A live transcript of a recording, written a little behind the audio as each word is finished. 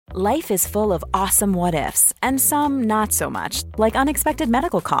Life is full of awesome what-ifs, and some not so much, like unexpected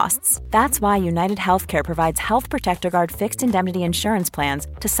medical costs. That's why United Healthcare provides Health Protector Guard fixed indemnity insurance plans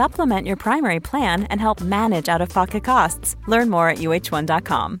to supplement your primary plan and help manage out-of-pocket costs. Learn more at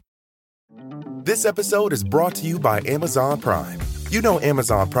uh1.com. This episode is brought to you by Amazon Prime. You know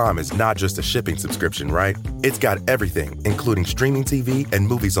Amazon Prime is not just a shipping subscription, right? It's got everything, including streaming TV and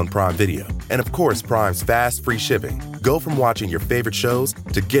movies on Prime Video. And of course, Prime's fast, free shipping. Go from watching your favorite shows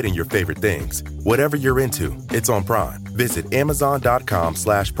to getting your favorite things. Whatever you're into, it's on Prime. Visit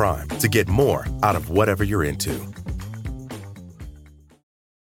amazon.com/Prime to get more out of whatever you're into.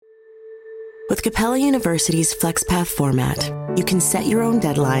 With Capella University's FlexPath format, you can set your own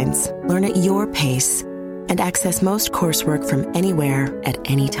deadlines, learn at your pace, and access most coursework from anywhere at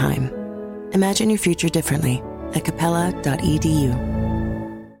any time. Imagine your future differently at capella.edu.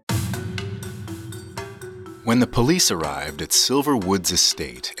 When the police arrived at Silver Woods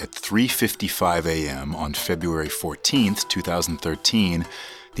Estate at 3:55 a.m. on February 14, 2013,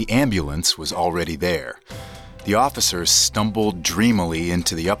 the ambulance was already there. The officers stumbled dreamily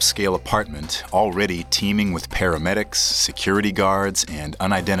into the upscale apartment, already teeming with paramedics, security guards, and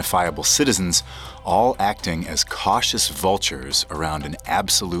unidentifiable citizens, all acting as cautious vultures around an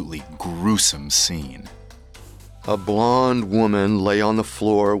absolutely gruesome scene. A blonde woman lay on the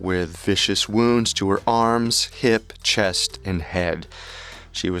floor with vicious wounds to her arms, hip, chest, and head.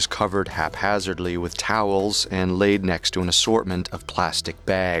 She was covered haphazardly with towels and laid next to an assortment of plastic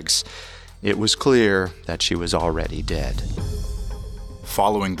bags. It was clear that she was already dead.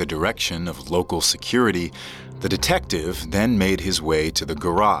 Following the direction of local security, the detective then made his way to the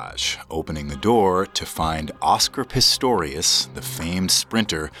garage, opening the door to find Oscar Pistorius, the famed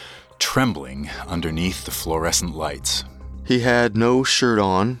sprinter, trembling underneath the fluorescent lights. He had no shirt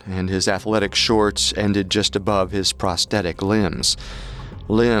on, and his athletic shorts ended just above his prosthetic limbs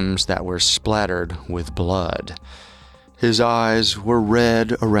that were splattered with blood. His eyes were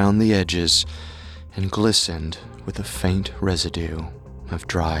red around the edges and glistened with a faint residue of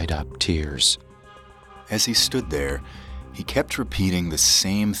dried-up tears. As he stood there, he kept repeating the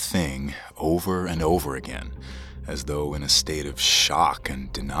same thing over and over again, as though in a state of shock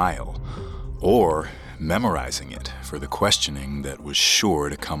and denial, or memorizing it for the questioning that was sure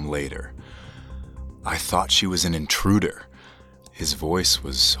to come later. I thought she was an intruder. His voice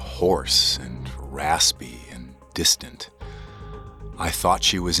was hoarse and raspy and distant. I thought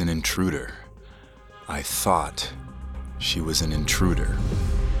she was an intruder. I thought she was an intruder.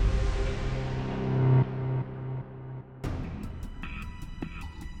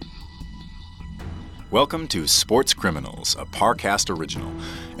 Welcome to Sports Criminals, a Parcast original.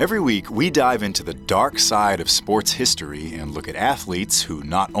 Every week, we dive into the dark side of sports history and look at athletes who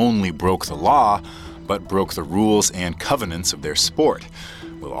not only broke the law, but broke the rules and covenants of their sport.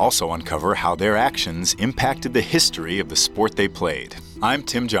 We'll also uncover how their actions impacted the history of the sport they played. I'm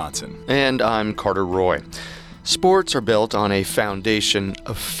Tim Johnson. And I'm Carter Roy. Sports are built on a foundation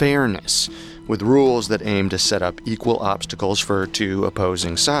of fairness, with rules that aim to set up equal obstacles for two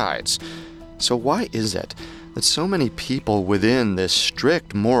opposing sides. So why is it that so many people within this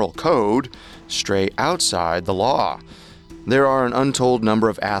strict moral code stray outside the law? There are an untold number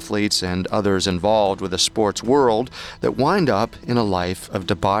of athletes and others involved with the sports world that wind up in a life of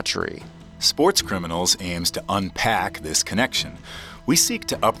debauchery. Sports Criminals aims to unpack this connection. We seek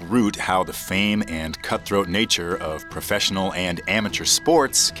to uproot how the fame and cutthroat nature of professional and amateur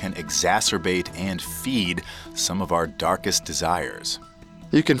sports can exacerbate and feed some of our darkest desires.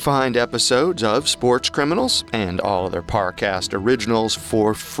 You can find episodes of Sports Criminals and all other Parcast originals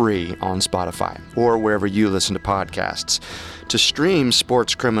for free on Spotify or wherever you listen to podcasts. To stream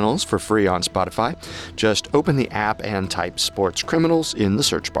Sports Criminals for free on Spotify, just open the app and type Sports Criminals in the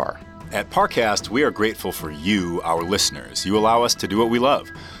search bar. At Parcast, we are grateful for you, our listeners. You allow us to do what we love.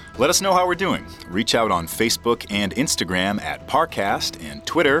 Let us know how we're doing. Reach out on Facebook and Instagram at Parcast and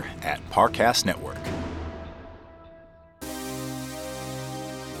Twitter at Parcast Network.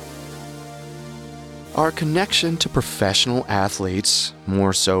 Our connection to professional athletes,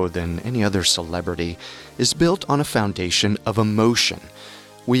 more so than any other celebrity, is built on a foundation of emotion.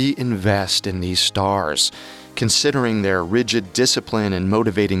 We invest in these stars, considering their rigid discipline and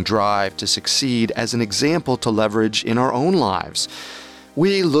motivating drive to succeed as an example to leverage in our own lives.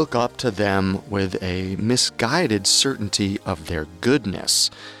 We look up to them with a misguided certainty of their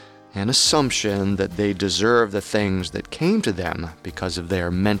goodness, an assumption that they deserve the things that came to them because of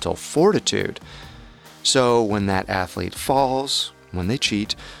their mental fortitude. So when that athlete falls, when they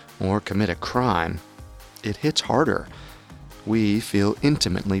cheat, or commit a crime, it hits harder. We feel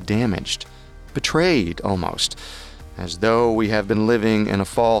intimately damaged, betrayed almost, as though we have been living in a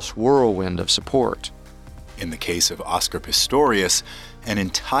false whirlwind of support. In the case of Oscar Pistorius, an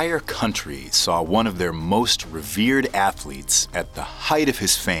entire country saw one of their most revered athletes at the height of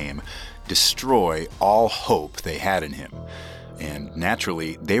his fame destroy all hope they had in him. And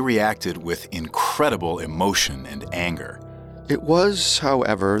naturally, they reacted with incredible emotion and anger. It was,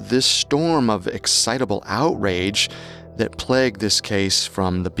 however, this storm of excitable outrage that plagued this case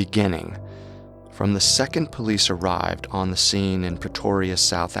from the beginning. From the second police arrived on the scene in Pretoria,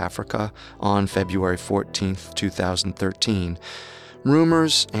 South Africa, on February 14, 2013,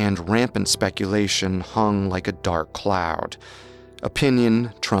 rumors and rampant speculation hung like a dark cloud.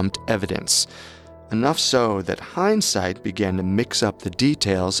 Opinion trumped evidence, enough so that hindsight began to mix up the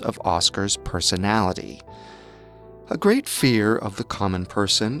details of Oscar's personality. A great fear of the common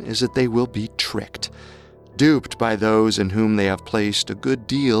person is that they will be tricked, duped by those in whom they have placed a good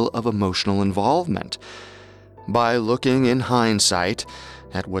deal of emotional involvement. By looking in hindsight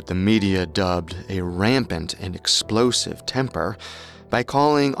at what the media dubbed a rampant and explosive temper, by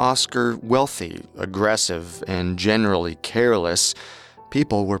calling Oscar wealthy, aggressive, and generally careless,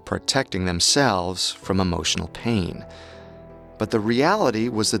 people were protecting themselves from emotional pain. But the reality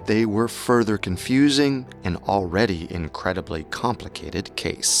was that they were further confusing an already incredibly complicated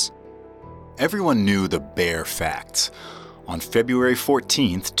case. Everyone knew the bare facts. On February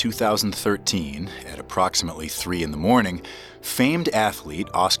 14, 2013, at approximately 3 a.m, famed athlete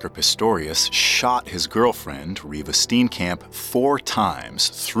Oscar Pistorius shot his girlfriend, Riva Steenkamp, 4 times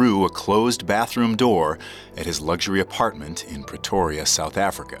through a closed bathroom door at his luxury apartment in Pretoria, South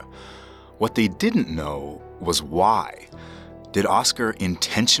Africa. What they didn't know was why. Did Oscar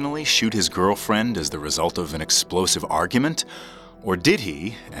intentionally shoot his girlfriend as the result of an explosive argument? Or did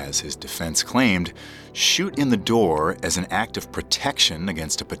he, as his defense claimed, shoot in the door as an act of protection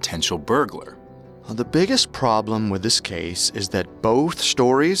against a potential burglar? Well, the biggest problem with this case is that both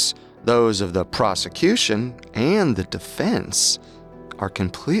stories, those of the prosecution and the defense, are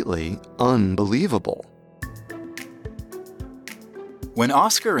completely unbelievable. When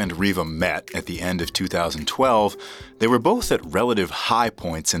Oscar and Riva met at the end of 2012, they were both at relative high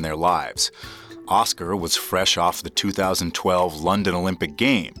points in their lives. Oscar was fresh off the 2012 London Olympic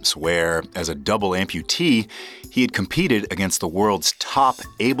Games, where, as a double amputee, he had competed against the world's top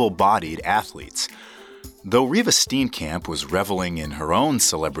able-bodied athletes. Though Riva Steenkamp was reveling in her own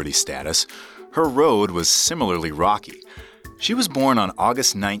celebrity status, her road was similarly rocky. She was born on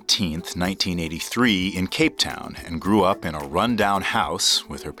August 19, 1983, in Cape Town and grew up in a rundown house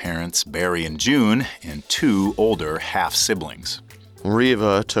with her parents Barry and June and 2 older half-siblings.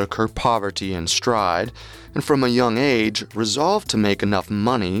 Riva took her poverty in stride and from a young age resolved to make enough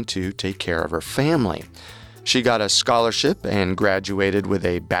money to take care of her family. She got a scholarship and graduated with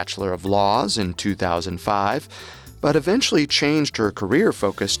a Bachelor of Laws in 2005, but eventually changed her career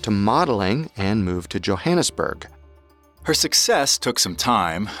focus to modeling and moved to Johannesburg. Her success took some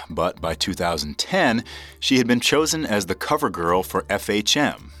time, but by 2010, she had been chosen as the cover girl for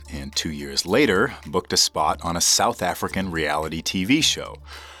FHM, and 2 years later, booked a spot on a South African reality TV show.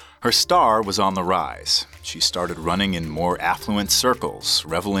 Her star was on the rise. She started running in more affluent circles,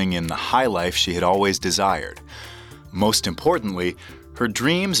 reveling in the high life she had always desired. Most importantly, her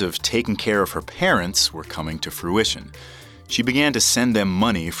dreams of taking care of her parents were coming to fruition. She began to send them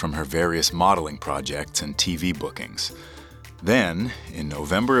money from her various modeling projects and TV bookings. Then, in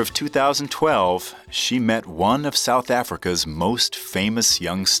November of 2012, she met one of South Africa's most famous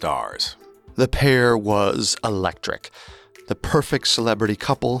young stars. The pair was electric, the perfect celebrity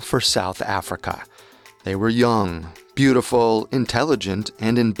couple for South Africa. They were young, beautiful, intelligent,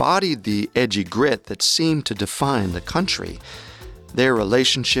 and embodied the edgy grit that seemed to define the country. Their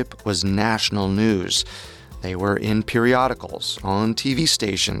relationship was national news. They were in periodicals, on TV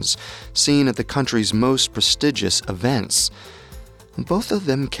stations, seen at the country's most prestigious events. Both of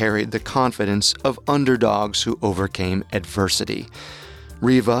them carried the confidence of underdogs who overcame adversity.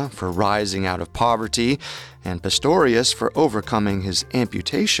 Riva for rising out of poverty, and Pistorius for overcoming his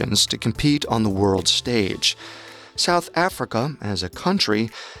amputations to compete on the world stage. South Africa, as a country,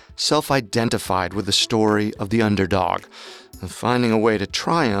 self-identified with the story of the underdog, finding a way to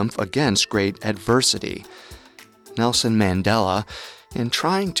triumph against great adversity. Nelson Mandela, in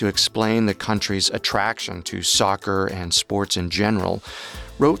trying to explain the country's attraction to soccer and sports in general,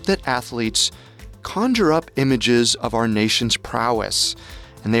 wrote that athletes conjure up images of our nation's prowess,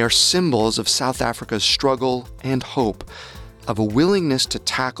 and they are symbols of South Africa's struggle and hope, of a willingness to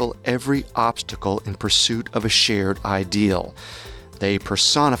tackle every obstacle in pursuit of a shared ideal. They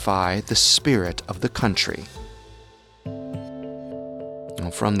personify the spirit of the country.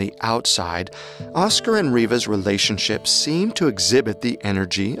 From the outside, Oscar and Riva's relationship seemed to exhibit the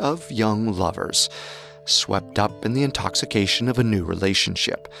energy of young lovers, swept up in the intoxication of a new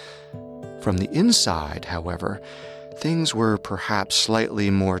relationship. From the inside, however, things were perhaps slightly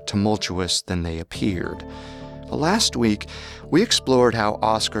more tumultuous than they appeared. Last week, we explored how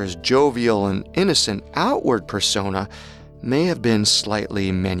Oscar's jovial and innocent outward persona may have been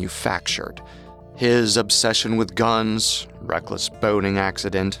slightly manufactured. His obsession with guns, reckless boating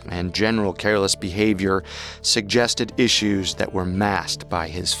accident, and general careless behavior suggested issues that were masked by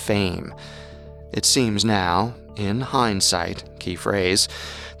his fame. It seems now, in hindsight, key phrase,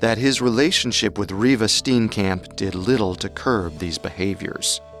 that his relationship with Riva Steenkamp did little to curb these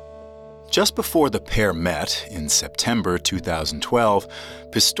behaviors. Just before the pair met, in September 2012,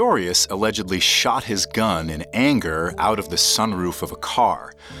 Pistorius allegedly shot his gun in anger out of the sunroof of a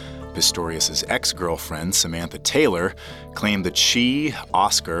car. Pistorius' ex-girlfriend, Samantha Taylor, claimed that she,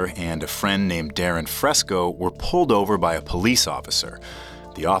 Oscar, and a friend named Darren Fresco were pulled over by a police officer.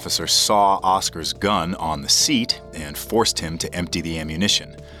 The officer saw Oscar's gun on the seat and forced him to empty the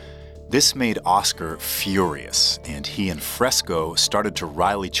ammunition. This made Oscar furious, and he and Fresco started to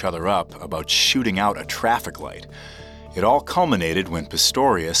rile each other up about shooting out a traffic light. It all culminated when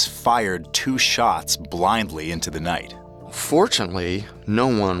Pistorius fired 2 shots blindly into the night. Fortunately, no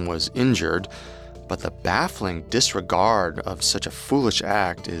one was injured, but the baffling disregard of such a foolish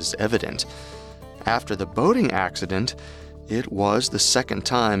act is evident. After the boating accident, it was the second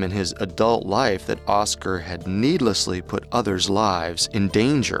time in his adult life that Oscar had needlessly put others' lives in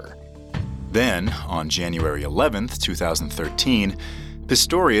danger. Then, on January 11th, 2013,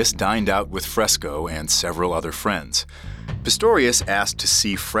 Pistorius dined out with Fresco and several other friends. Pistorius asked to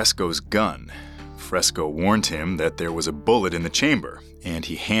see Fresco's gun. Fresco warned him that there was a bullet in the chamber, and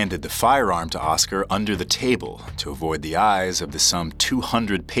he handed the firearm to Oscar under the table to avoid the eyes of the some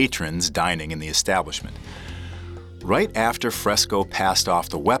 200 patrons dining in the establishment. Right after Fresco passed off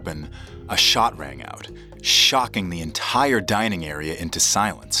the weapon, a shot rang out, shocking the entire dining area into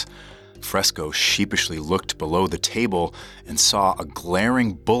silence. Fresco sheepishly looked below the table and saw a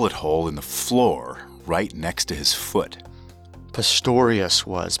glaring bullet hole in the floor right next to his foot. Pistorius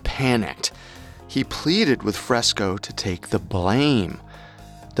was panicked. He pleaded with Fresco to take the blame.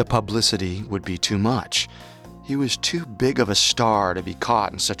 The publicity would be too much. He was too big of a star to be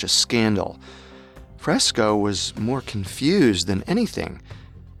caught in such a scandal. Fresco was more confused than anything.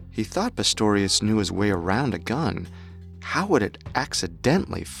 He thought Pistorius knew his way around a gun. How would it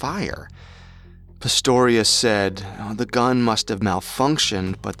accidentally fire? Pistorius said, "The gun must have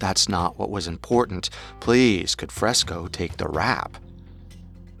malfunctioned, but that's not what was important. Please, could Fresco take the rap?"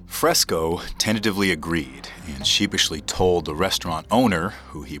 Fresco tentatively agreed and sheepishly told the restaurant owner,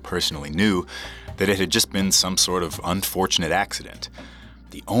 who he personally knew, that it had just been some sort of unfortunate accident.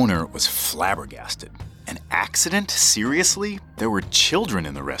 The owner was flabbergasted. An accident? Seriously? There were children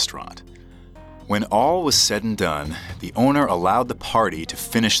in the restaurant. When all was said and done, the owner allowed the party to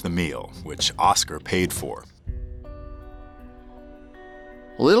finish the meal, which Oscar paid for.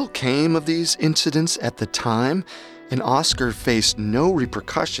 Little came of these incidents at the time, and Oscar faced no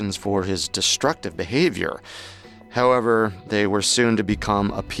repercussions for his destructive behavior. However, they were soon to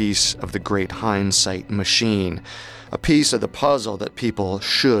become a piece of the great hindsight machine, a piece of the puzzle that people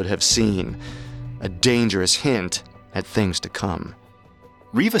should have seen, a dangerous hint at things to come.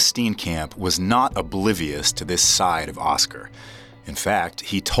 Riva Steenkamp was not oblivious to this side of Oscar. In fact,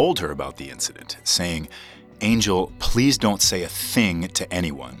 he told her about the incident, saying, "Angel, please don't say a thing to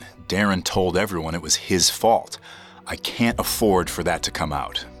anyone. Darren told everyone it was his fault. I can't afford for that to come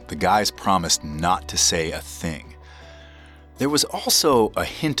out. The guys promised not to say a thing." There was also a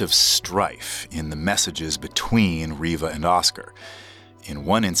hint of strife in the messages between Riva and Oscar. In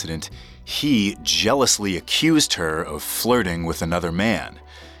one incident, he jealously accused her of flirting with another man.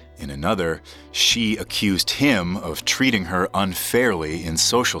 In another, she accused him of treating her unfairly in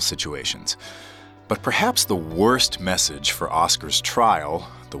social situations. But perhaps the worst message for Oscar's trial,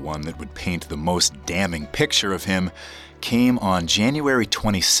 the one that would paint the most damning picture of him, came on January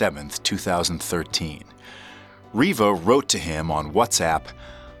 27, 2013. Riva wrote to him on WhatsApp,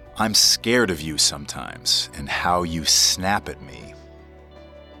 "I'm scared of you sometimes and how you snap at me."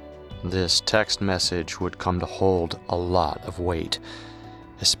 This text message would come to hold a lot of weight,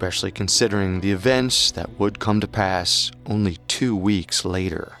 especially considering the events that would come to pass only 2 weeks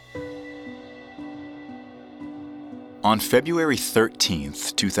later. On February 13,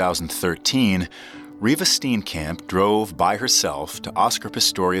 2013, Riva Steenkamp drove by herself to Oscar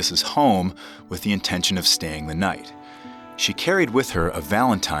Pistorius' home with the intention of staying the night. She carried with her a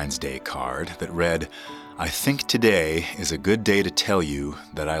Valentine's Day card that read, I think today is a good day to tell you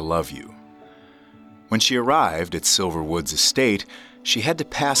that I love you. When she arrived at Silverwood's estate, she had to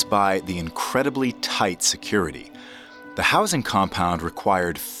pass by the incredibly tight security. The housing compound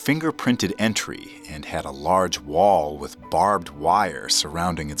required fingerprinted entry and had a large wall with barbed wire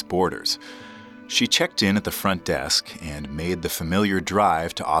surrounding its borders. She checked in at the front desk and made the familiar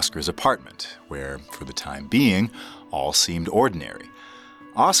drive to Oscar's apartment, where, for the time being, all seemed ordinary.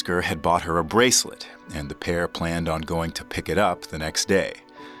 Oscar had bought her a bracelet, and the pair planned on going to pick it up the next day.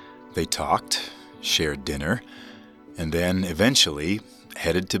 They talked, shared dinner, and then eventually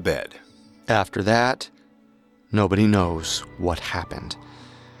headed to bed. After that, nobody knows what happened.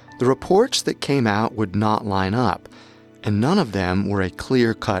 The reports that came out would not line up, and none of them were a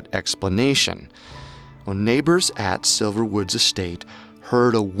clear-cut explanation. When neighbors at Silverwood's estate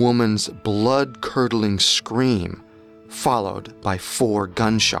heard a woman's blood-curdling scream, followed by 4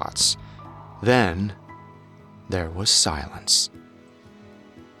 gunshots. Then there was silence.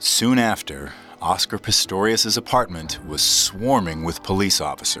 Soon after, Oscar Pistorius' apartment was swarming with police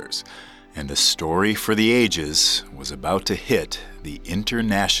officers, and a story for the ages was about to hit the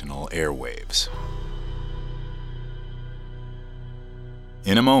international airwaves.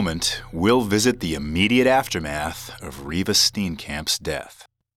 In a moment, we'll visit the immediate aftermath of Riva Steenkamp's death.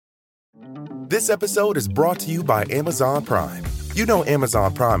 This episode is brought to you by Amazon Prime. You know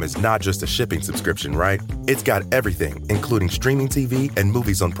Amazon Prime is not just a shipping subscription, right? It's got everything, including streaming TV and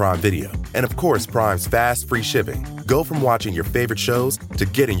movies on Prime Video. And of course, Prime's fast, free shipping. Go from watching your favorite shows to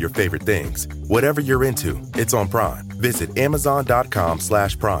getting your favorite things. Whatever you're into, it's on Prime. Visit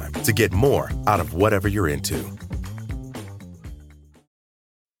Amazon.com/Prime to get more out of whatever you're into.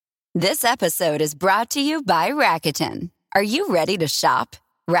 This episode is brought to you by Rakuten. Are you ready to shop?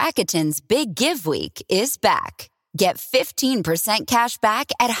 Rakuten's Big Give Week is back. Get 15% cash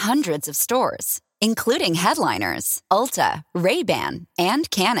back at hundreds of stores, including Headliners, Ulta, Ray-Ban, and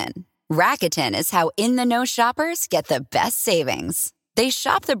Canon. Rakuten is how in-the-know shoppers get the best savings. They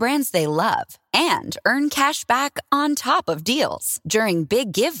shop the brands they love and earn cash back on top of deals during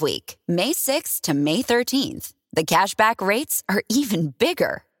Big Give Week, May 6th to May 13th. The cashback rates are even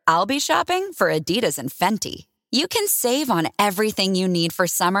bigger. I'll be shopping for Adidas and Fenty. You can save on everything you need for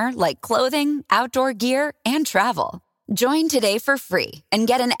summer, like clothing, outdoor gear, and travel. Join today for free and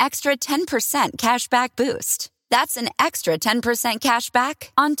get an extra 10% cashback boost. That's an extra 10%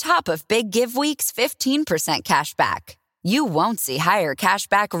 cashback on top of Big Give Week's 15% cashback. You won't see higher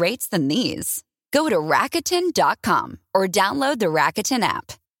cashback rates than these. Go to Rakuten.com or download the Rakuten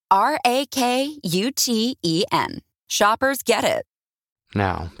app. Rakuten. Shoppers get it.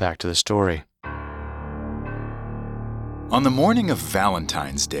 Now, back to the story. On the morning of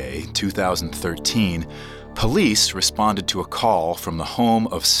Valentine's Day, 2013, police responded to a call from the home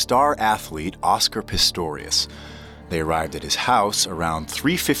of star athlete Oscar Pistorius. They arrived at his house around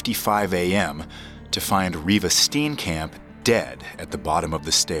 3:55 a.m. to find Riva Steenkamp dead at the bottom of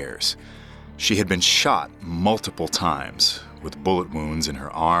the stairs. She had been shot multiple times, with bullet wounds in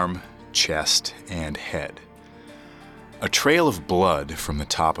her arm, chest, and head. A trail of blood from the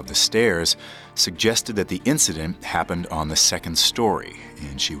top of the stairs suggested that the incident happened on the second story,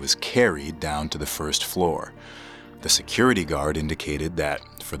 and she was carried down to the first floor. The security guard indicated that,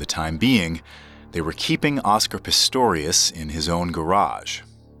 for the time being, they were keeping Oscar Pistorius in his own garage.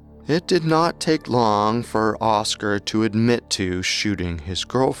 It did not take long for Oscar to admit to shooting his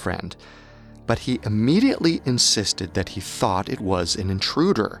girlfriend, but he immediately insisted that he thought it was an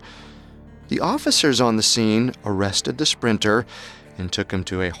intruder. The officers on the scene arrested the sprinter and took him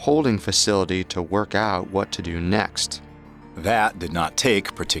to a holding facility to work out what to do next. That did not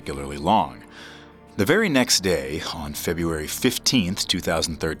take particularly long. The very next day, on February 15,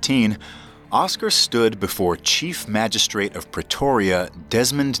 2013, Oscar stood before Chief Magistrate of Pretoria,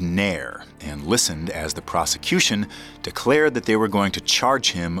 Desmond Nair, and listened as the prosecution declared that they were going to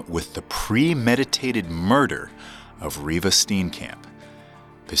charge him with the premeditated murder of Riva Steenkamp.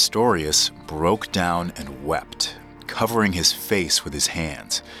 Pistorius broke down and wept, covering his face with his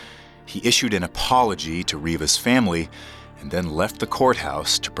hands. He issued an apology to Riva's family and then left the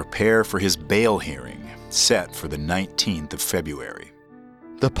courthouse to prepare for his bail hearing, set for the 19th of February.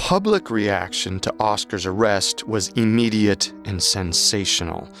 The public reaction to Oscar's arrest was immediate and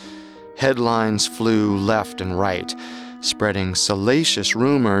sensational. Headlines flew left and right, spreading salacious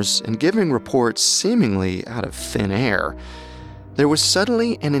rumors and giving reports seemingly out of thin air. There was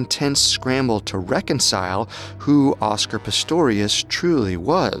suddenly an intense scramble to reconcile who Oscar Pistorius truly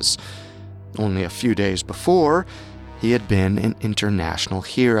was. Only a few days before, he had been an international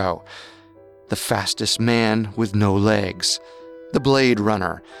hero. The fastest man with no legs, the Blade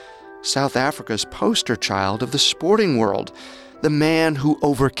Runner, South Africa's poster child of the sporting world, the man who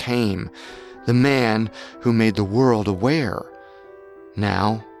overcame, the man who made the world aware.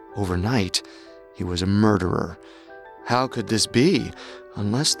 Now, overnight, he was a murderer. How could this be,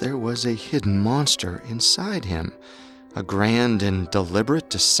 unless there was a hidden monster inside him? A grand and deliberate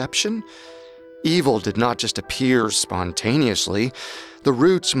deception? Evil did not just appear spontaneously. The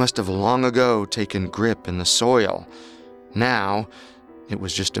roots must have long ago taken grip in the soil. Now, it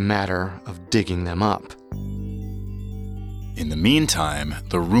was just a matter of digging them up. In the meantime,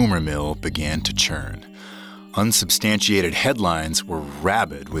 the rumor mill began to churn. Unsubstantiated headlines were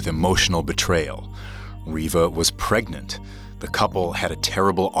rabid with emotional betrayal. Riva was pregnant. The couple had a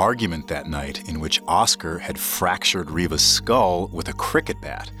terrible argument that night in which Oscar had fractured Riva's skull with a cricket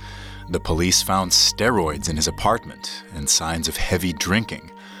bat. The police found steroids in his apartment and signs of heavy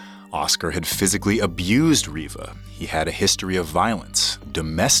drinking. Oscar had physically abused Riva. He had a history of violence,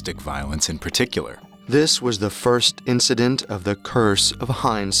 domestic violence in particular. This was the first incident of the curse of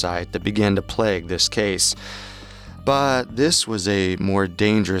hindsight that began to plague this case. But this was a more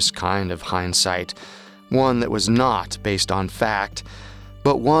dangerous kind of hindsight, one that was not based on fact,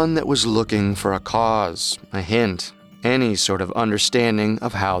 but one that was looking for a cause, a hint, any sort of understanding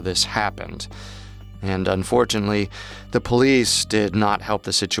of how this happened. And unfortunately, the police did not help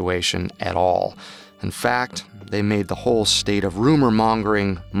the situation at all. In fact, they made the whole state of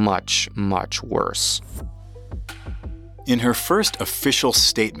rumor-mongering much, much worse. In her first official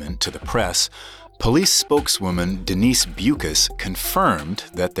statement to the press, police spokeswoman Denise Bucas confirmed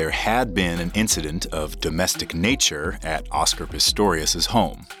that there had been an incident of domestic nature at Oscar Pistorius'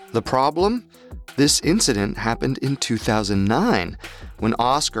 home. The problem? This incident happened in 2009, when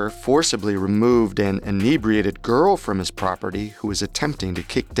Oscar forcibly removed an inebriated girl from his property who was attempting to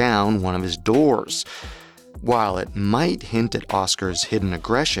kick down one of his doors. While it might hint at Oscar's hidden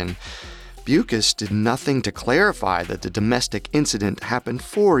aggression, Bucas did nothing to clarify that the domestic incident happened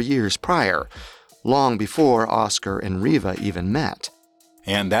 4 years prior, long before Oscar and Riva even met.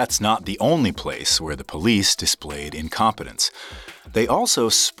 And that's not the only place where the police displayed incompetence. They also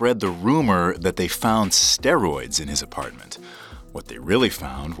spread the rumor that they found steroids in his apartment. What they really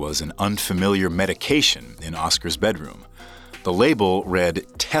found was an unfamiliar medication in Oscar's bedroom. The label read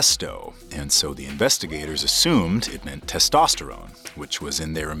Testo, and so the investigators assumed it meant testosterone, which was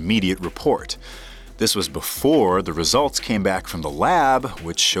in their immediate report. This was before the results came back from the lab,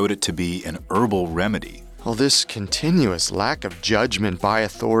 which showed it to be an herbal remedy. Well, this continuous lack of judgment by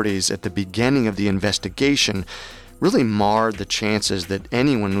authorities at the beginning of the investigation really marred the chances that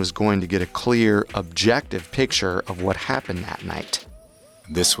anyone was going to get a clear, objective picture of what happened that night.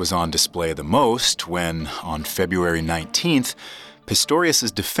 This was on display the most when, on February 19th,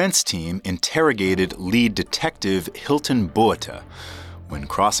 Pistorius' defense team interrogated lead detective Hilton Boata. When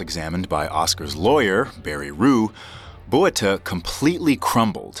cross-examined by Oscar's lawyer, Barry Rue, Boata completely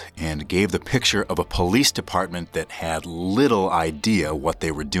crumbled and gave the picture of a police department that had little idea what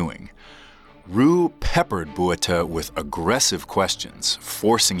they were doing. Rue peppered Boata with aggressive questions,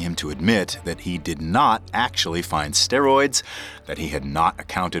 forcing him to admit that he did not actually find steroids, that he had not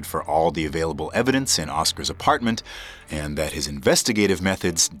accounted for all the available evidence in Oscar's apartment, and that his investigative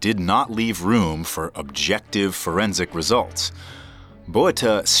methods did not leave room for objective forensic results.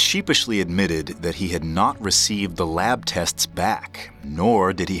 Boata sheepishly admitted that he had not received the lab tests back,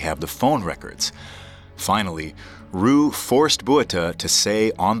 nor did he have the phone records. Finally, Rue forced Boata to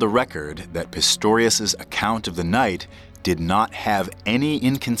say on the record that Pistorius' account of the night did not have any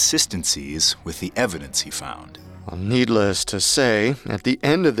inconsistencies with the evidence he found. Well, needless to say, at the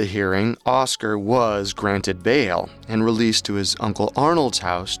end of the hearing, Oscar was granted bail and released to his Uncle Arnold's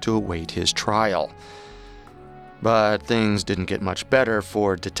house to await his trial. But things didn't get much better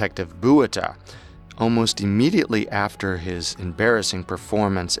for Detective Boata. Almost immediately after his embarrassing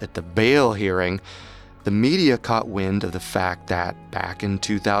performance at the bail hearing, the media caught wind of the fact that, back in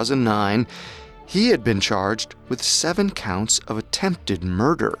 2009, he had been charged with 7 counts of attempted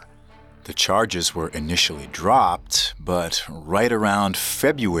murder. The charges were initially dropped, but right around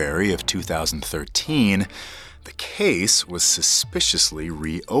February of 2013, the case was suspiciously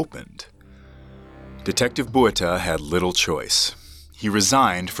reopened. Detective Boata had little choice. He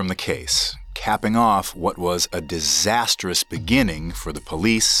resigned from the case, capping off what was a disastrous beginning for the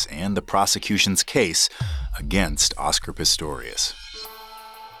police and the prosecution's case against Oscar Pistorius.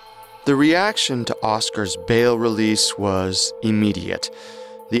 The reaction to Oscar's bail release was immediate.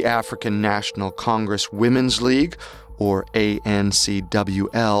 The African National Congress Women's League, or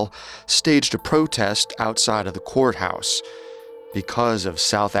ANCWL, staged a protest outside of the courthouse. Because of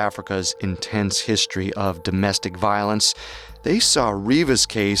South Africa's intense history of domestic violence, they saw Riva's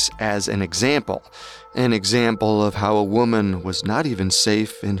case as an example of how a woman was not even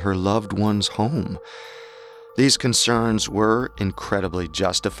safe in her loved one's home. These concerns were incredibly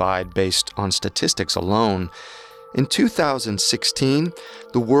justified based on statistics alone. In 2016,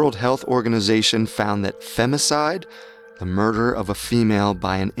 the World Health Organization found that femicide, the murder of a female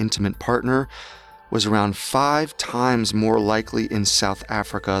by an intimate partner, was around 5 times more likely in South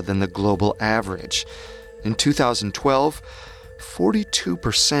Africa than the global average. In 2012,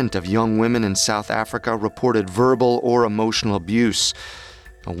 42% of young women in South Africa reported verbal or emotional abuse.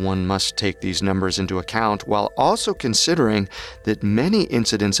 One must take these numbers into account while also considering that many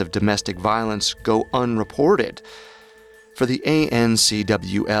incidents of domestic violence go unreported. For the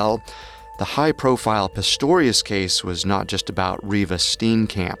ANCWL, the high-profile Pistorius case was not just about Riva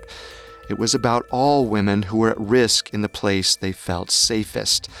Steenkamp. It was about all women who were at risk in the place they felt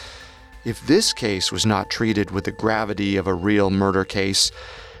safest. If this case was not treated with the gravity of a real murder case,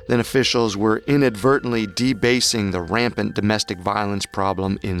 then officials were inadvertently debasing the rampant domestic violence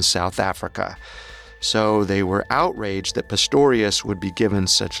problem in South Africa. So they were outraged that Pistorius would be given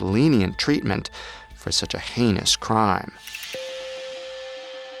such lenient treatment for such a heinous crime.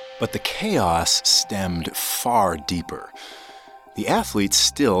 But the chaos stemmed far deeper. The athletes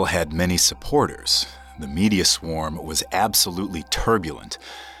still had many supporters. The media swarm was absolutely turbulent.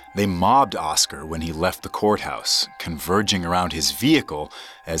 They mobbed Oscar when he left the courthouse, converging around his vehicle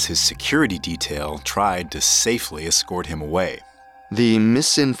as his security detail tried to safely escort him away. The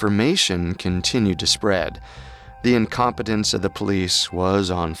misinformation continued to spread. The incompetence of the police was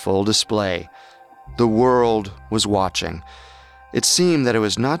on full display. The world was watching. It seemed that it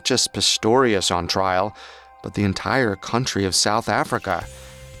was not just Pistorius on trial, but the entire country of South Africa.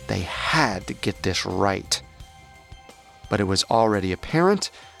 They had to get this right. But it was already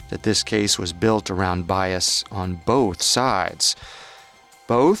apparent that this case was built around bias on both sides.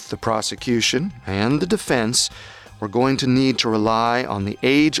 Both the prosecution and the defense were going to need to rely on the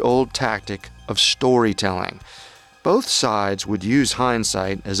age-old tactic of storytelling. Both sides would use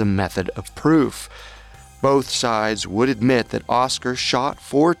hindsight as a method of proof. Both sides would admit that Oscar shot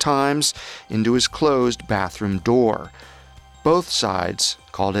 4 times into his closed bathroom door. Both sides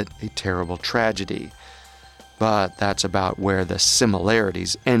called it a terrible tragedy. But that's about where the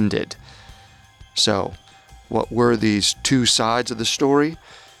similarities ended. So, what were these 2 sides of the story?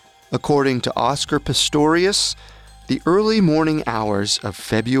 According to Oscar Pistorius, the early morning hours of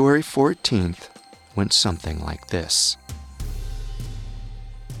February 14th went something like this.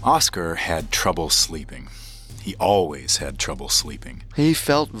 Oscar had trouble sleeping. He always had trouble sleeping. He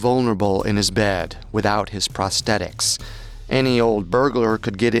felt vulnerable in his bed without his prosthetics. Any old burglar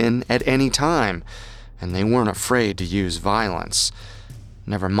could get in at any time, and they weren't afraid to use violence.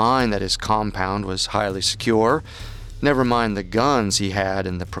 Never mind that his compound was highly secure. Never mind the guns he had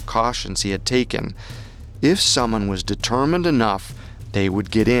and the precautions he had taken. If someone was determined enough, they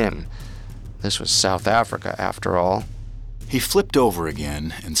would get in. This was South Africa, after all. He flipped over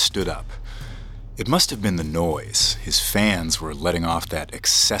again and stood up. It must have been the noise. His fans were letting off that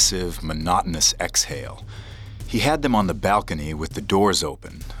excessive, monotonous exhale. He had them on the balcony with the doors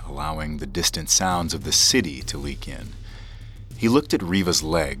open, allowing the distant sounds of the city to leak in. He looked at Riva's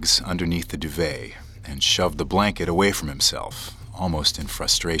legs underneath the duvet and shoved the blanket away from himself, almost in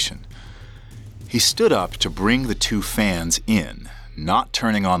frustration. He stood up to bring the 2 fans in, not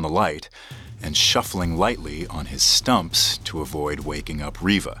turning on the light, and shuffling lightly on his stumps to avoid waking up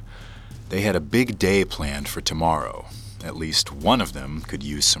Riva. They had a big day planned for tomorrow. At least one of them could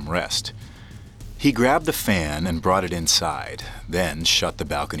use some rest. He grabbed the fan and brought it inside, then shut the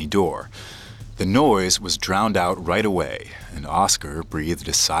balcony door. The noise was drowned out right away, and Oscar breathed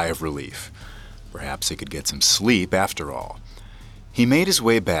a sigh of relief. Perhaps he could get some sleep after all. He made his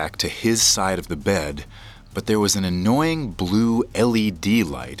way back to his side of the bed, but there was an annoying blue LED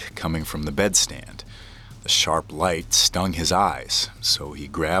light coming from the bedstand. The sharp light stung his eyes, so he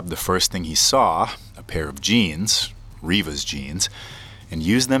grabbed the first thing he saw, a pair of jeans, Riva's jeans, and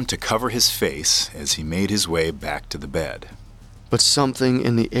used them to cover his face as he made his way back to the bed. But something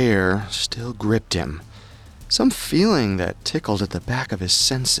in the air still gripped him. Some feeling that tickled at the back of his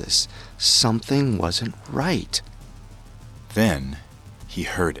senses. Something wasn't right. Then he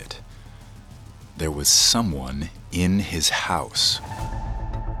heard it. There was someone in his house.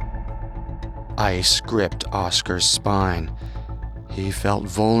 Ice gripped Oscar's spine. He felt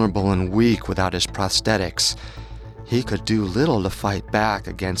vulnerable and weak without his prosthetics. He could do little to fight back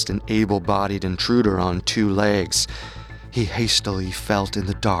against an able-bodied intruder on 2 legs. He hastily felt in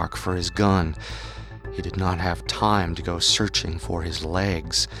the dark for his gun. He did not have time to go searching for his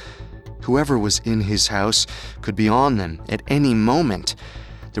legs. Whoever was in his house could be on them at any moment.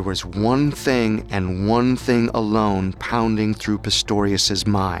 There was one thing and one thing alone pounding through Pistorius's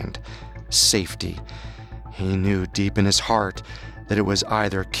mind: safety. He knew deep in his heart that it was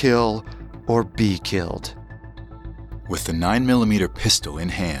either kill or be killed. With the 9mm pistol in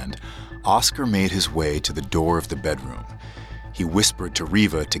hand, Oscar made his way to the door of the bedroom. He whispered to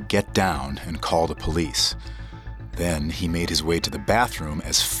Riva to get down and call the police. Then he made his way to the bathroom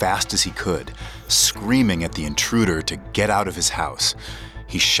as fast as he could, screaming at the intruder to get out of his house.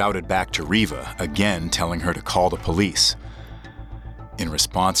 He shouted back to Riva, again telling her to call the police. In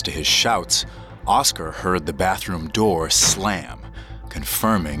response to his shouts, Oscar heard the bathroom door slam,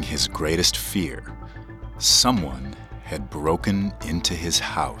 confirming his greatest fear. Someone had broken into his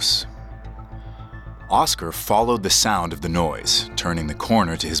house. Oscar followed the sound of the noise, turning the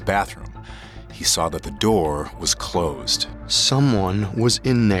corner to his bathroom. He saw that the door was closed. Someone was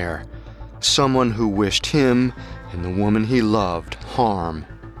in there. Someone who wished him and the woman he loved harm.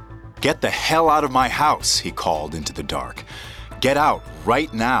 "Get the hell out of my house," he called into the dark. "Get out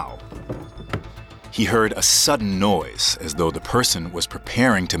right now." He heard a sudden noise, as though the person was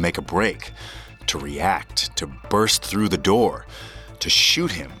preparing to make a break, to react, to burst through the door, to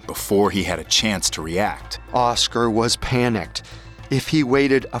shoot him before he had a chance to react. Oscar was panicked. If he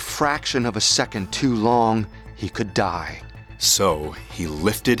waited a fraction of a second too long, he could die. So he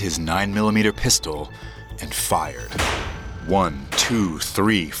lifted his 9mm pistol and fired. 1, 2,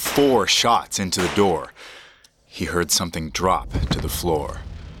 3, 4 shots into the door. He heard something drop to the floor.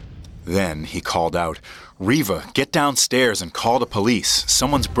 Then he called out, "Riva, get downstairs and call the police.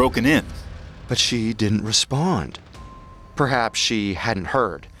 Someone's broken in." But she didn't respond. Perhaps she hadn't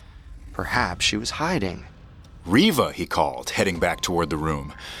heard. Perhaps she was hiding. "Riva," he called, heading back toward the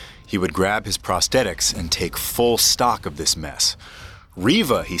room. He would grab his prosthetics and take full stock of this mess.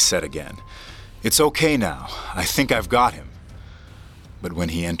 "Riva," he said again. "It's okay now. I think I've got him." But when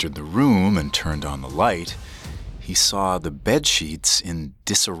he entered the room and turned on the light, he saw the bedsheets in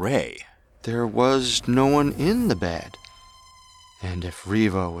disarray. There was no one in the bed. And if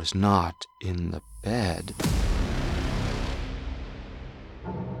Riva was not in the bed...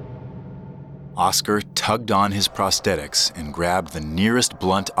 Oscar tugged on his prosthetics and grabbed the nearest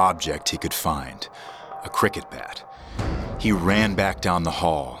blunt object he could find, a cricket bat. He ran back down the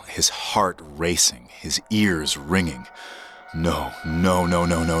hall, his heart racing, his ears ringing. No, no, no,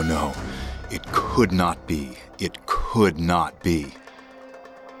 no, no, no. It could not be. It could not be.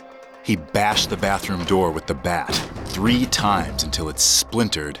 He bashed the bathroom door with the bat 3 times until it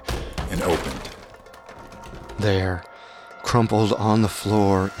splintered and opened. There, crumpled on the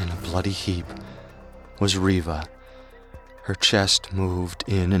floor in a bloody heap, was Riva. Her chest moved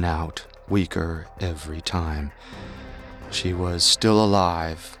in and out, weaker every time. She was still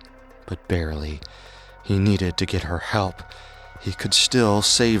alive, but barely. He needed to get her help. He could still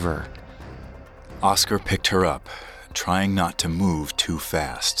save her. Oscar picked her up, trying not to move too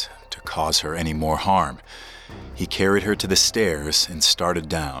fast, to cause her any more harm. He carried her to the stairs and started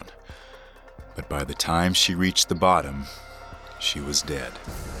down. But by the time she reached the bottom, she was dead.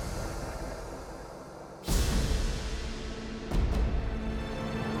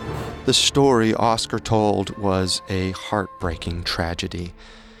 The story Oscar told was a heartbreaking tragedy,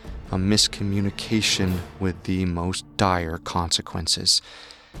 a miscommunication with the most dire consequences.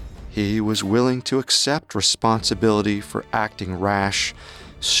 He was willing to accept responsibility for acting rash,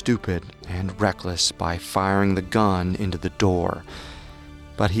 stupid, and reckless by firing the gun into the door.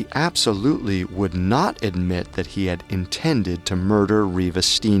 But he absolutely would not admit that he had intended to murder Riva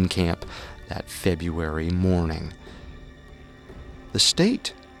Steenkamp that February morning. The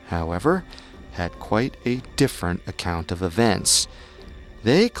state, however, had quite a different account of events.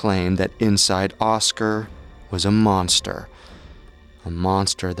 They claimed that inside Oscar was a monster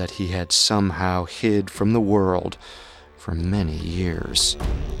that he had somehow hid from the world for many years.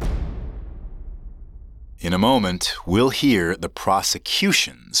 In a moment, we'll hear the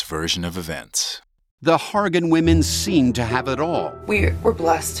prosecution's version of events. The Hargan women seemed to have it all. We were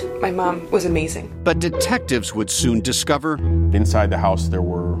blessed. My mom was amazing. But detectives would soon discover inside the house there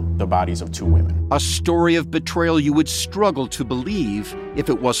were the bodies of 2 women. A story of betrayal you would struggle to believe if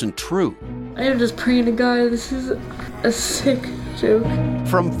it wasn't true. I am just praying to God, this is a sick joke.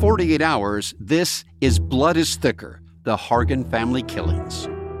 From 48 Hours, this is Blood is Thicker, the Hargan Family Killings.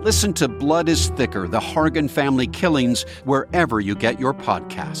 Listen to Blood is Thicker, the Hargan Family Killings, wherever you get your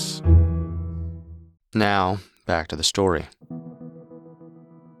podcasts. Now, back to the story.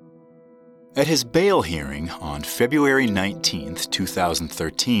 At his bail hearing on February 19,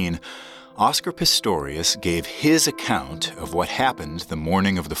 2013, Oscar Pistorius gave his account of what happened the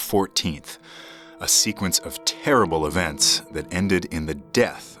morning of the 14th, a sequence of terrible events that ended in the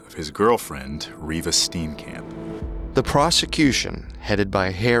death of his girlfriend, Riva Steenkamp. The prosecution, headed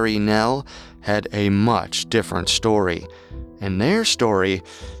by Harry Nell, had a much different story, and their story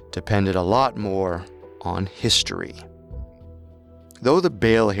depended a lot more on history. Though the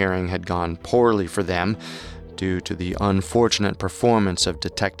bail hearing had gone poorly for them due to the unfortunate performance of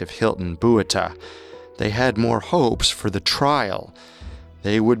Detective Hilton Bueta, they had more hopes for the trial.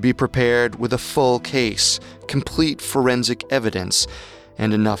 They would be prepared with a full case, complete forensic evidence,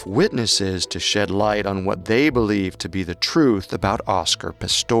 and enough witnesses to shed light on what they believed to be the truth about Oscar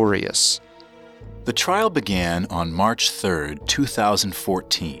Pistorius. The trial began on March 3,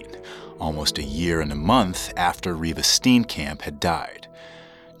 2014, almost a year and a month after Riva Steenkamp had died.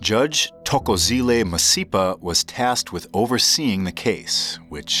 Judge Thokozile Masipa was tasked with overseeing the case,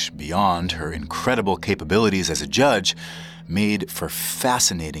 which, beyond her incredible capabilities as a judge, made for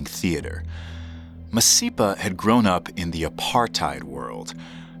fascinating theater. Masipa had grown up in the apartheid world.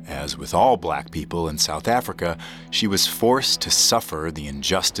 As with all black people in South Africa, she was forced to suffer the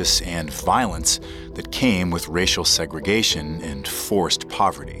injustice and violence that came with racial segregation and forced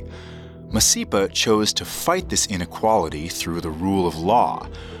poverty. Masipa chose to fight this inequality through the rule of law.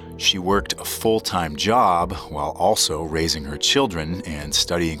 She worked a full-time job while also raising her children and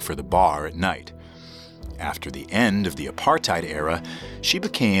studying for the bar at night. After the end of the apartheid era, she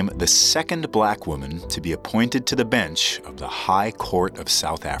became the second black woman to be appointed to the bench of the High Court of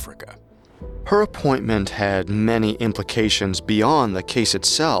South Africa. Her appointment had many implications beyond the case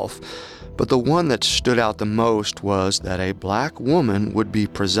itself, but the one that stood out the most was that a black woman would be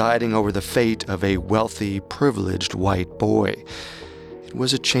presiding over the fate of a wealthy, privileged white boy. It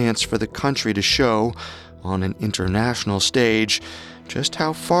was a chance for the country to show, on an international stage, just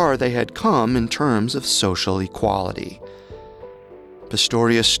how far they had come in terms of social equality.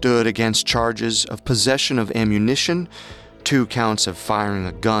 Pistorius stood against charges of possession of ammunition, 2 counts of firing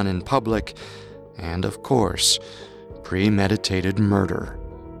a gun in public, and, of course, premeditated murder.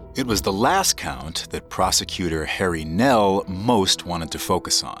 It was the last count that prosecutor Harry Nell most wanted to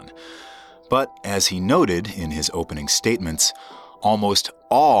focus on. But as he noted in his opening statements, almost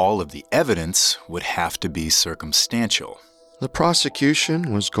all of the evidence would have to be circumstantial. The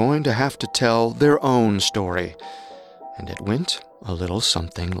prosecution was going to have to tell their own story, and it went a little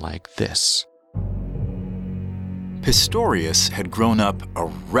something like this. Pistorius had grown up a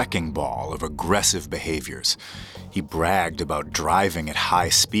wrecking ball of aggressive behaviors. He bragged about driving at high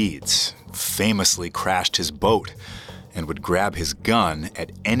speeds, famously crashed his boat, and would grab his gun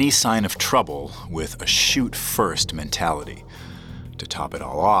at any sign of trouble with a shoot-first mentality. To top it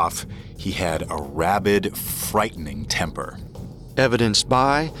all off, he had a rabid, frightening temper. Evidenced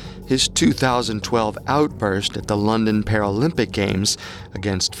by his 2012 outburst at the London Paralympic Games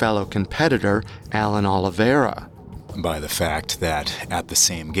against fellow competitor Alan Oliveira. By the fact that at the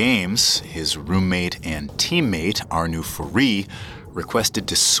same games, his roommate and teammate Arnu Furi requested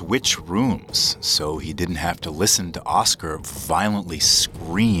to switch rooms so he didn't have to listen to Oscar violently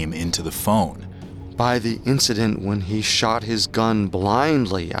scream into the phone. By the incident when he shot his gun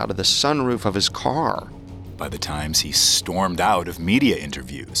blindly out of the sunroof of his car. By the times he stormed out of media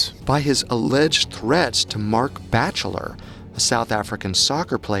interviews. By his alleged threats to Mark Batchelor, a South African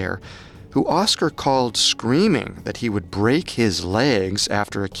soccer player, who Oscar called screaming that he would break his legs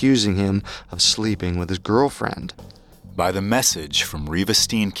after accusing him of sleeping with his girlfriend. By the message from Riva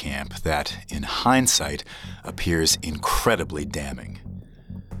Steenkamp that, in hindsight, appears incredibly damning.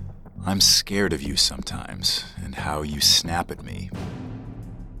 I'm scared of you sometimes, and how you snap at me.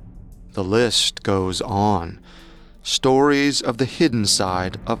 The list goes on. Stories of the hidden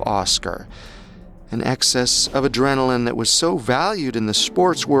side of Oscar. An excess of adrenaline that was so valued in the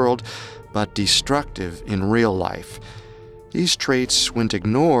sports world, but destructive in real life. These traits went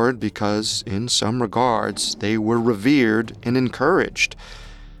ignored because, in some regards, they were revered and encouraged.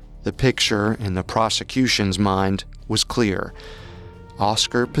 The picture in the prosecution's mind was clear.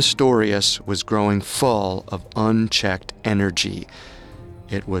 Oscar Pistorius was growing full of unchecked energy.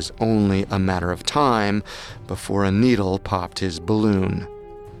 It was only a matter of time before a needle popped his balloon.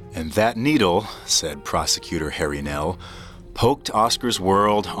 And that needle, said prosecutor Harry Nell, poked Oscar's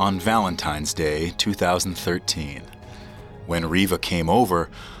world on Valentine's Day 2013. When Riva came over,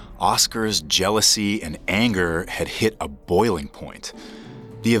 Oscar's jealousy and anger had hit a boiling point.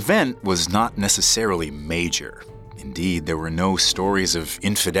 The event was not necessarily major. Indeed, there were no stories of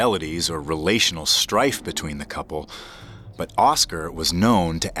infidelities or relational strife between the couple, but Oscar was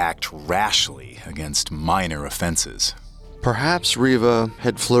known to act rashly against minor offenses. Perhaps Riva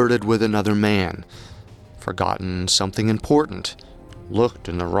had flirted with another man, forgotten something important, looked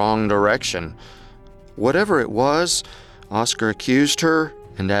in the wrong direction. Whatever it was, Oscar accused her,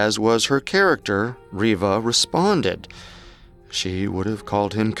 and as was her character, Riva responded. She would have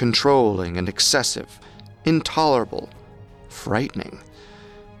called him controlling and excessive, intolerable, frightening.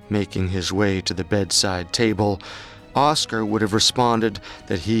 Making his way to the bedside table, Oscar would have responded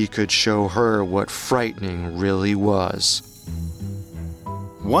that he could show her what frightening really was.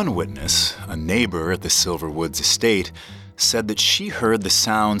 One witness, a neighbor at the Silverwoods estate, said that she heard the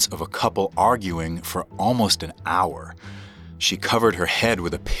sounds of a couple arguing for almost an hour. She covered her head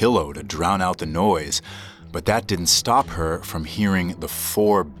with a pillow to drown out the noise, but that didn't stop her from hearing the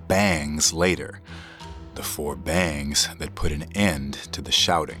 4 bangs later. The 4 bangs that put an end to the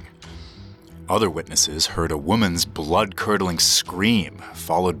shouting. Other witnesses heard a woman's blood-curdling scream,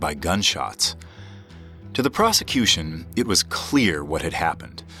 followed by gunshots. To the prosecution, it was clear what had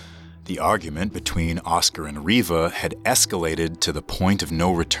happened. The argument between Oscar and Riva had escalated to the point of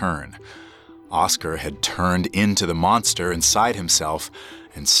no return. Oscar had turned into the monster inside himself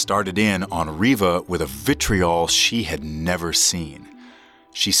and started in on Riva with a vitriol she had never seen.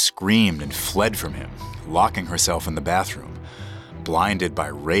 She screamed and fled from him, locking herself in the bathroom. Blinded by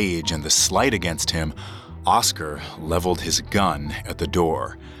rage and the slight against him, Oscar leveled his gun at the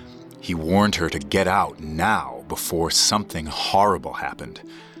door. He warned her to get out now before something horrible happened.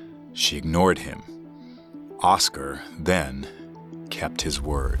 She ignored him. Oscar then kept his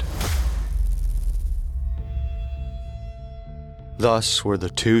word. Thus were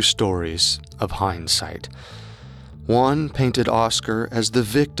the 2 stories of hindsight. One painted Oscar as the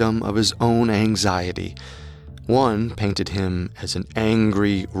victim of his own anxiety. One painted him as an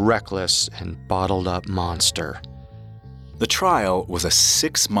angry, reckless, and bottled-up monster. The trial was a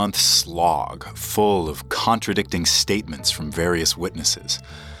 6-month slog full of contradicting statements from various witnesses.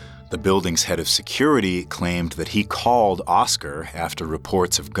 The building's head of security claimed that he called Oscar after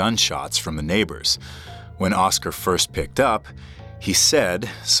reports of gunshots from the neighbors. When Oscar first picked up, he said,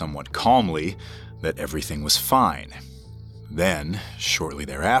 somewhat calmly, that everything was fine. Then, shortly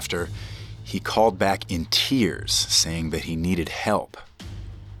thereafter, he called back in tears, saying that he needed help.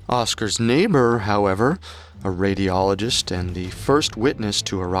 Oscar's neighbor, however, a radiologist and the first witness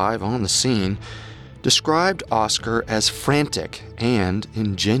to arrive on the scene, described Oscar as frantic and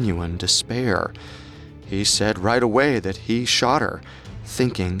in genuine despair. He said right away that he shot her,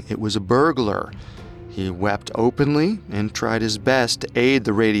 thinking it was a burglar. He wept openly and tried his best to aid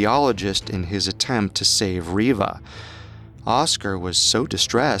the radiologist in his attempt to save Riva. Oscar was so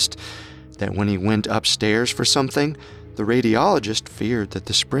distressed that when he went upstairs for something, the radiologist feared that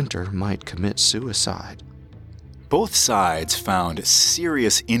the sprinter might commit suicide. Both sides found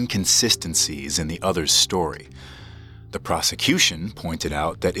serious inconsistencies in the other's story. The prosecution pointed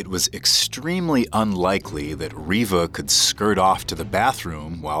out that it was extremely unlikely that Riva could skirt off to the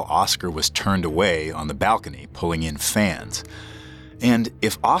bathroom while Oscar was turned away on the balcony pulling in fans. And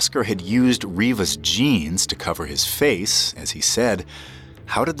if Oscar had used Riva's jeans to cover his face, as he said,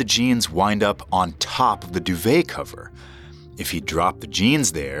 how did the jeans wind up on top of the duvet cover? If he dropped the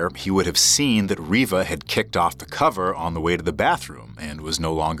jeans there, he would have seen that Riva had kicked off the cover on the way to the bathroom and was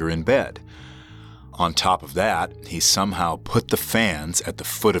no longer in bed. On top of that, he somehow put the fans at the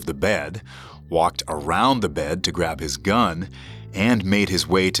foot of the bed, walked around the bed to grab his gun, and made his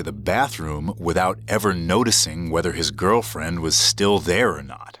way to the bathroom without ever noticing whether his girlfriend was still there or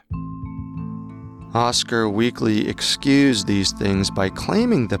not. Oscar weakly excused these things by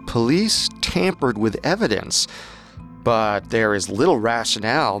claiming the police tampered with evidence. But there is little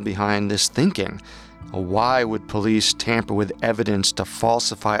rationale behind this thinking. Why would police tamper with evidence to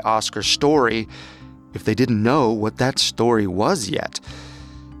falsify Oscar's story if they didn't know what that story was yet?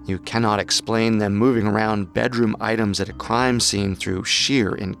 You cannot explain them moving around bedroom items at a crime scene through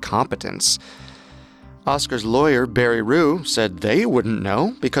sheer incompetence. Oscar's lawyer, Barry Rue, said they wouldn't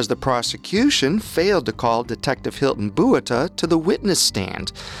know because the prosecution failed to call Detective Hilton Buata to the witness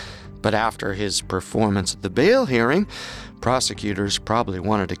stand. But after his performance at the bail hearing, prosecutors probably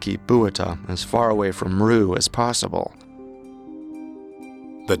wanted to keep Buata as far away from Rue as possible.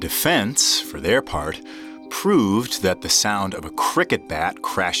 The defense, for their part, proved that the sound of a cricket bat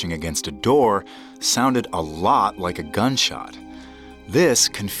crashing against a door sounded a lot like a gunshot. This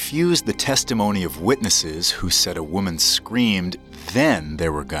confused the testimony of witnesses who said a woman screamed, then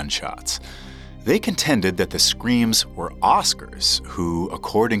there were gunshots. They contended that the screams were Oscar's, who,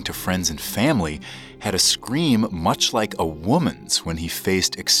 according to friends and family, had a scream much like a woman's when he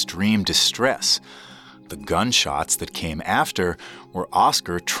faced extreme distress. The gunshots that came after were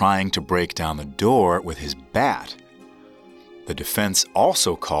Oscar trying to break down the door with his bat. The defense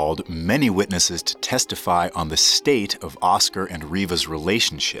also called many witnesses to testify on the state of Oscar and Riva's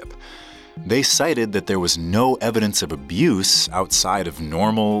relationship. They cited that there was no evidence of abuse outside of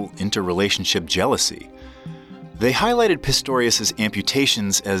normal interrelationship jealousy. They highlighted Pistorius'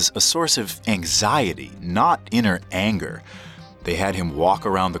 amputations as a source of anxiety, not inner anger. They had him walk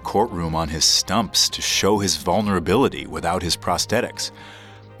around the courtroom on his stumps to show his vulnerability without his prosthetics.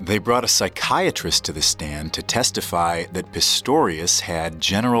 They brought a psychiatrist to the stand to testify that Pistorius had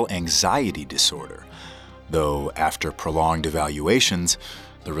general anxiety disorder, though after prolonged evaluations,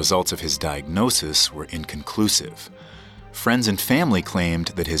 the results of his diagnosis were inconclusive. Friends and family claimed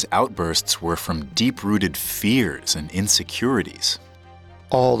that his outbursts were from deep-rooted fears and insecurities.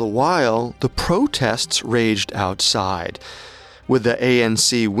 All the while, the protests raged outside, with the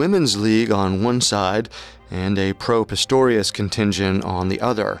ANC Women's League on one side and a pro-Pistorius contingent on the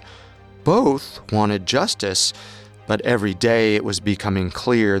other. Both wanted justice, but every day it was becoming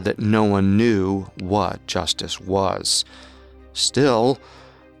clear that no one knew what justice was. Still,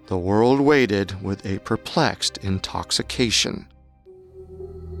 the world waited with a perplexed intoxication.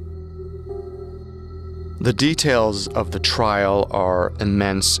 The details of the trial are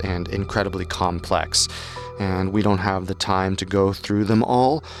immense and incredibly complex, and we don't have the time to go through them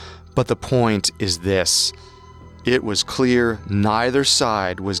all, but the point is this. It was clear neither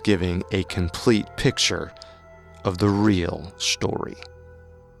side was giving a complete picture of the real story.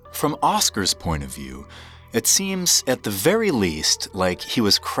 From Oscar's point of view, it seems at the very least like he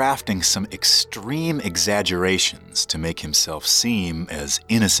was crafting some extreme exaggerations to make himself seem as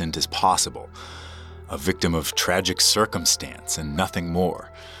innocent as possible, a victim of tragic circumstance and nothing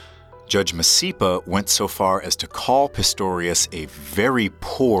more. Judge Masipa went so far as to call Pistorius a very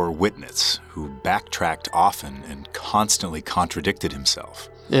poor witness who backtracked often and constantly contradicted himself.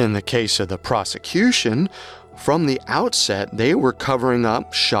 In the case of the prosecution, from the outset they were covering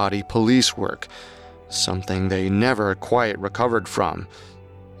up shoddy police work, something they never quite recovered from.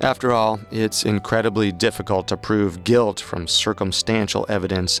 After all, it's incredibly difficult to prove guilt from circumstantial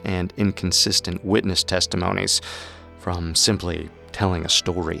evidence and inconsistent witness testimonies, from simply telling a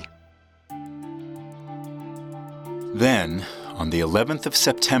story. Then, on the 11th of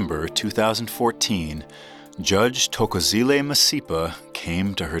September 2014, Judge Thokozile Masipa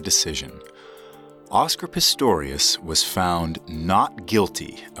came to her decision. Oscar Pistorius was found not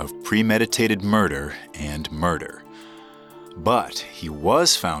guilty of premeditated murder and murder. But he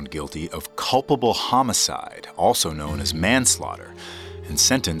was found guilty of culpable homicide, also known as manslaughter, and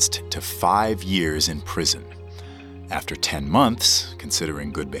sentenced to 5 years in prison. After 10 months,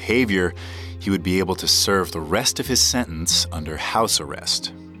 considering good behavior, he would be able to serve the rest of his sentence under house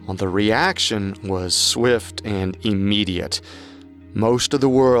arrest. Well, the reaction was swift and immediate. Most of the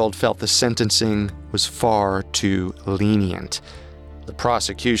world felt the sentencing was far too lenient. The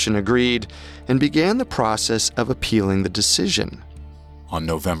prosecution agreed and began the process of appealing the decision. On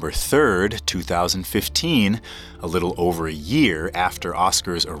November 3rd, 2015, a little over a year after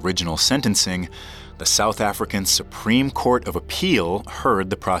Oscar's original sentencing, the South African Supreme Court of Appeal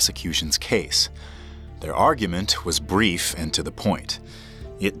heard the prosecution's case. Their argument was brief and to the point.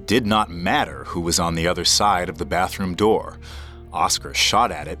 It did not matter who was on the other side of the bathroom door. Oscar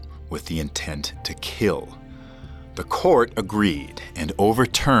shot at it with the intent to kill. The court agreed and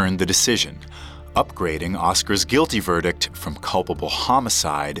overturned the decision, upgrading Oscar's guilty verdict from culpable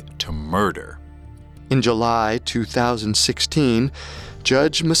homicide to murder. In July 2016,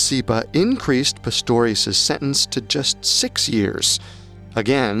 Judge Masipa increased Pistorius' sentence to just 6 years.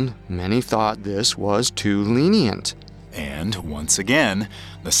 Again, many thought this was too lenient. And once again,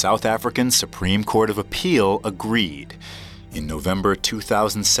 the South African Supreme Court of Appeal agreed. In November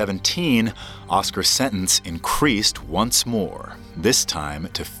 2017, Oscar's sentence increased once more, this time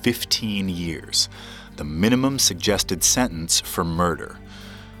to 15 years, the minimum suggested sentence for murder.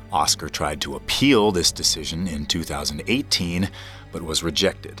 Oscar tried to appeal this decision in 2018, but was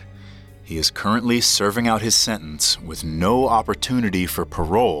rejected. He is currently serving out his sentence with no opportunity for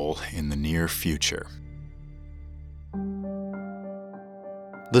parole in the near future.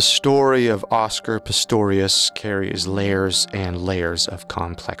 The story of Oscar Pistorius carries layers and layers of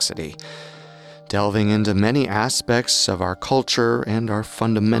complexity, delving into many aspects of our culture and our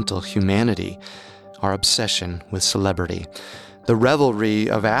fundamental humanity, our obsession with celebrity, the revelry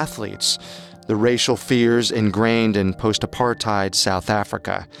of athletes, the racial fears ingrained in post-apartheid South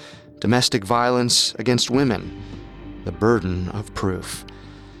Africa, domestic violence against women, the burden of proof.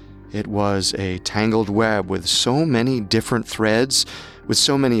 It was a tangled web with so many different threads, with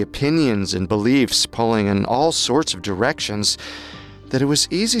so many opinions and beliefs pulling in all sorts of directions, that it was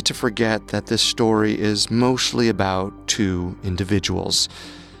easy to forget that this story is mostly about two individuals.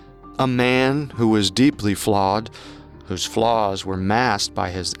 A man who was deeply flawed, whose flaws were masked by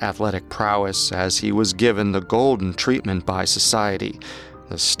his athletic prowess as he was given the golden treatment by society,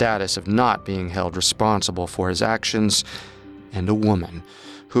 the status of not being held responsible for his actions, and a woman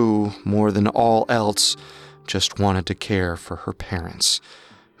who, more than all else, just wanted to care for her parents,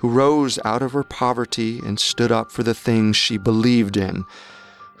 who rose out of her poverty and stood up for the things she believed in,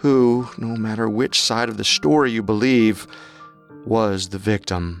 who, no matter which side of the story you believe, was the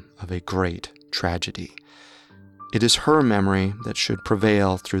victim of a great tragedy. It is her memory that should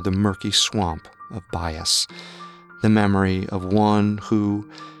prevail through the murky swamp of bias, the memory of one who,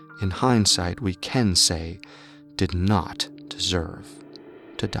 in hindsight we can say, did not deserve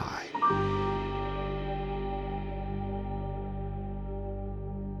to die.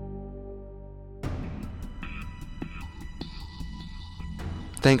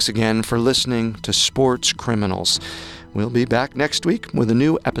 Thanks again for listening to Sports Criminals. We'll be back next week with a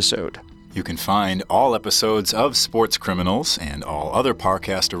new episode. You can find all episodes of Sports Criminals and all other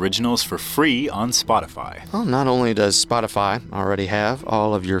Parcast originals for free on Spotify. Well, not only does Spotify already have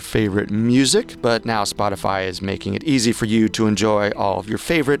all of your favorite music, but now Spotify is making it easy for you to enjoy all of your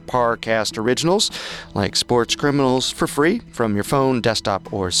favorite Parcast originals, like Sports Criminals, for free from your phone,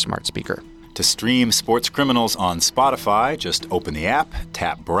 desktop, or smart speaker. To stream Sports Criminals on Spotify, just open the app,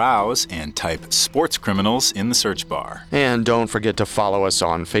 tap Browse, and type Sports Criminals in the search bar. And don't forget to follow us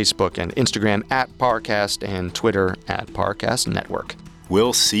on Facebook and Instagram at Parcast and Twitter at Parcast Network.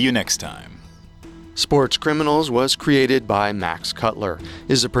 We'll see you next time. Sports Criminals was created by Max Cutler,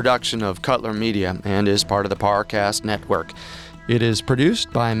 is a production of Cutler Media, and is part of the Parcast Network. It is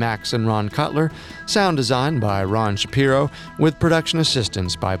produced by Max and Ron Cutler, sound design by Ron Shapiro, with production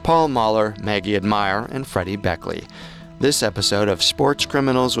assistance by Paul Mahler, Maggie Admire, and Freddie Beckley. This episode of Sports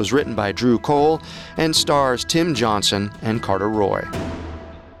Criminals was written by Drew Cole and stars Tim Johnson and Carter Roy.